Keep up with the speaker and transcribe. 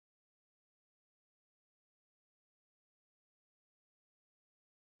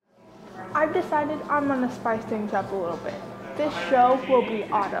I've decided I'm gonna spice things up a little bit. This show will be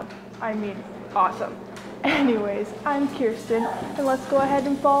awesome. Anyways, I'm Kirsten, and let's go ahead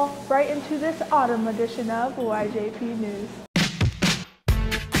and fall right into this autumn edition of YJP News.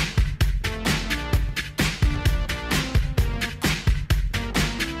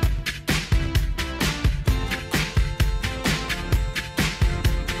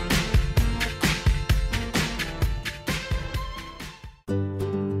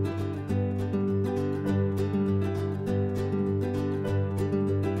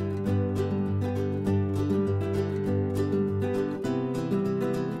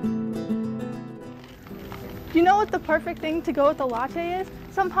 Do you know what the perfect thing to go with a latte is?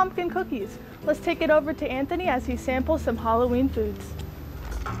 Some pumpkin cookies. Let's take it over to Anthony as he samples some Halloween foods.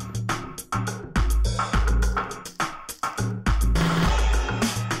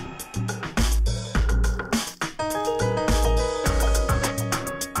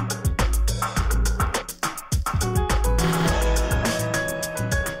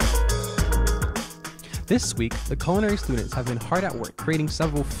 This week, the culinary students have been hard at work creating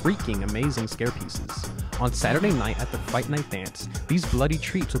several freaking amazing scare pieces. On Saturday night at the Fright Night Dance, these bloody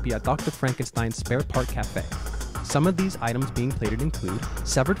treats will be at Dr. Frankenstein's Spare Part Cafe. Some of these items being plated include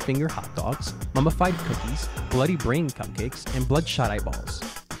severed finger hot dogs, mummified cookies, bloody brain cupcakes, and bloodshot eyeballs.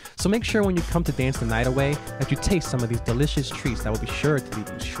 So make sure when you come to dance the night away that you taste some of these delicious treats that will be sure to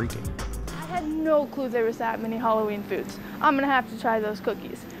leave you shrieking. I had no clue there was that many Halloween foods. I'm gonna have to try those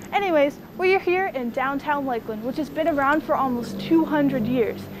cookies. Anyways, we're here in downtown Lakeland, which has been around for almost 200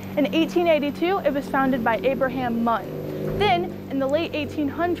 years. In 1882, it was founded by Abraham Munn. Then, in the late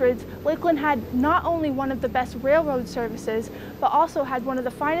 1800s, Lakeland had not only one of the best railroad services, but also had one of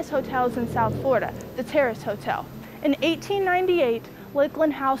the finest hotels in South Florida, the Terrace Hotel. In 1898,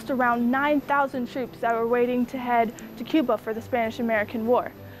 Lakeland housed around 9,000 troops that were waiting to head to Cuba for the Spanish-American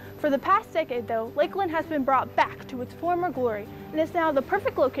War. For the past decade, though, Lakeland has been brought back to its former glory and is now the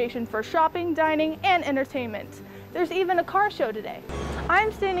perfect location for shopping, dining, and entertainment. There's even a car show today.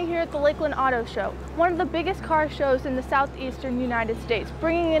 I'm standing here at the Lakeland Auto Show, one of the biggest car shows in the southeastern United States,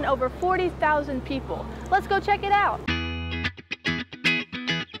 bringing in over 40,000 people. Let's go check it out.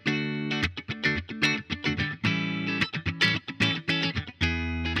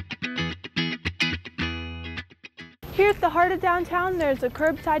 Here at the heart of downtown, there's a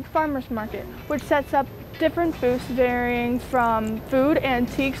curbside farmers market, which sets up different booths varying from food,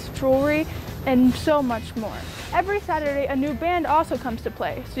 antiques, jewelry, and so much more. Every Saturday, a new band also comes to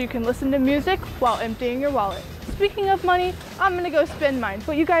play, so you can listen to music while emptying your wallet. Speaking of money, I'm gonna go spend mine,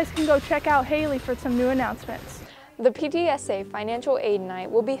 but you guys can go check out Haley for some new announcements. The PDSA Financial Aid Night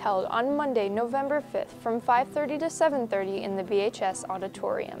will be held on Monday, November 5th from 5:30 to 7:30 in the BHS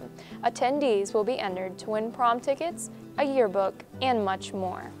Auditorium. Attendees will be entered to win prom tickets, a yearbook, and much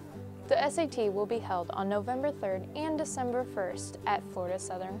more. The SAT will be held on November 3rd and December 1st at Florida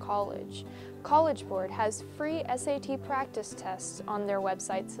Southern College. College Board has free SAT practice tests on their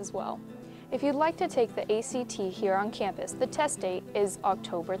websites as well. If you'd like to take the ACT here on campus, the test date is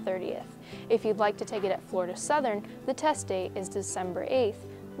October 30th. If you'd like to take it at Florida Southern, the test date is December 8th,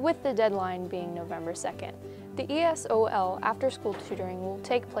 with the deadline being November 2nd. The ESOL after-school tutoring will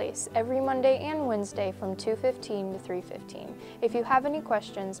take place every Monday and Wednesday from 2:15 to 3:15. If you have any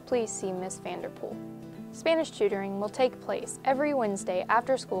questions, please see Ms. Vanderpool. Spanish tutoring will take place every Wednesday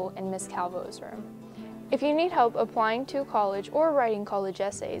after school in Ms. Calvo's room. If you need help applying to college or writing college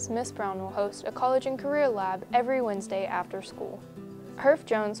essays, Ms. Brown will host a college and career lab every Wednesday after school. Herf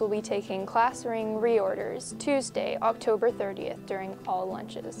Jones will be taking class ring reorders Tuesday, October 30th during all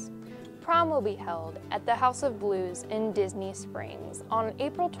lunches. Prom will be held at the House of Blues in Disney Springs on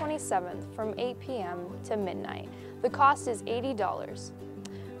April 27th from 8 p.m. to midnight. The cost is $80.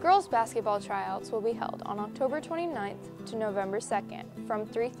 Girls basketball tryouts will be held on October 29th to November 2nd from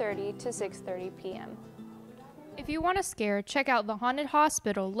 3:30 to 6:30 p.m. If you want a scare, check out the Haunted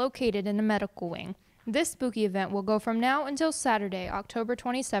Hospital located in the medical wing. This spooky event will go from now until Saturday, October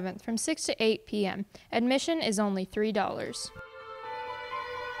 27th from 6 to 8 p.m. Admission is only $3.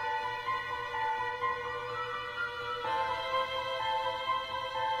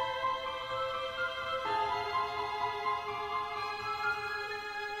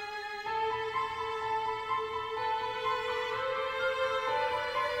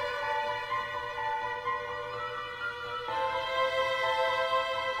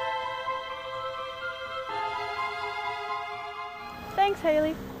 Thanks,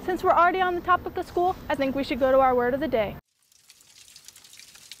 Haley. Since we're already on the topic of school, I think we should go to our word of the day.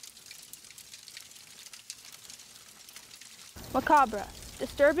 Macabre,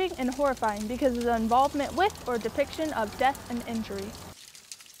 disturbing and horrifying because of the involvement with or depiction of death and injury.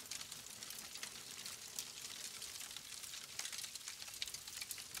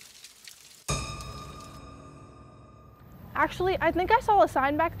 Actually, I think I saw a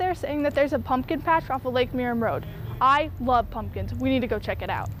sign back there saying that there's a pumpkin patch off of Lake Merriam Road. I love pumpkins. We need to go check it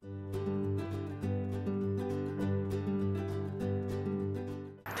out.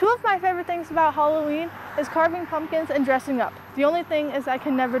 Two of my favorite things about Halloween is carving pumpkins and dressing up. The only thing is I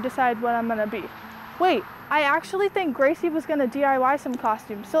can never decide what I'm gonna be. Wait, I actually think Gracie was gonna DIY some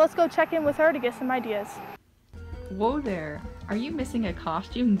costumes, so let's go check in with her to get some ideas. Whoa there, are you missing a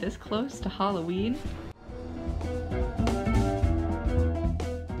costume this close to Halloween?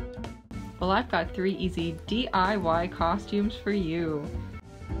 Well, I've got 3 easy DIY costumes for you.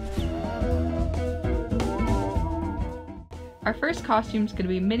 Our first costume is going to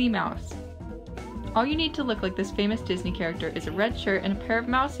be Minnie Mouse. All you need to look like this famous Disney character is a red shirt and a pair of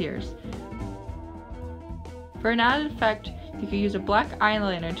mouse ears. For an added effect, you can use a black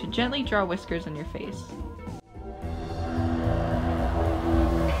eyeliner to gently draw whiskers on your face.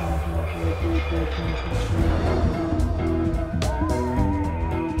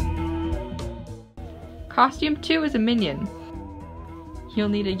 Costume 2 is a minion. You'll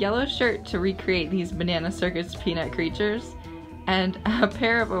need a yellow shirt to recreate these Banana Circus peanut creatures, and a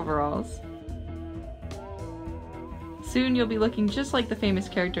pair of overalls. Soon you'll be looking just like the famous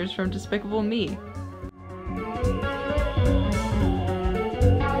characters from Despicable Me.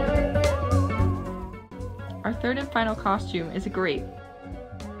 Our third and final costume is a grape.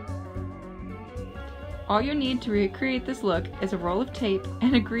 All you need to recreate this look is a roll of tape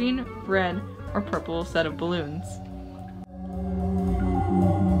and a green, red, or purple set of balloons.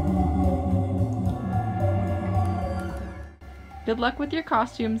 Good luck with your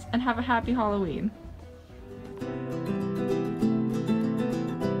costumes and have a happy Halloween!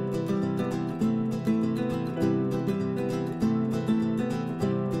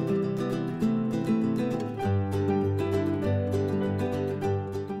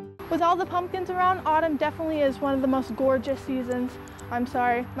 With all the pumpkins around, autumn definitely is one of the most gorgeous seasons. I'm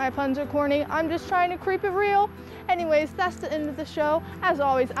sorry, my puns are corny. I'm just trying to keep it real. Anyways, that's the end of the show. As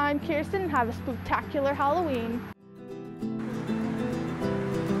always, I'm Kirsten and have a spooktacular Halloween.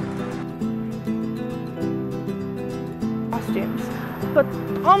 Costumes. But,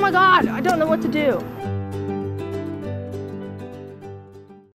 oh my god, I don't know what to do.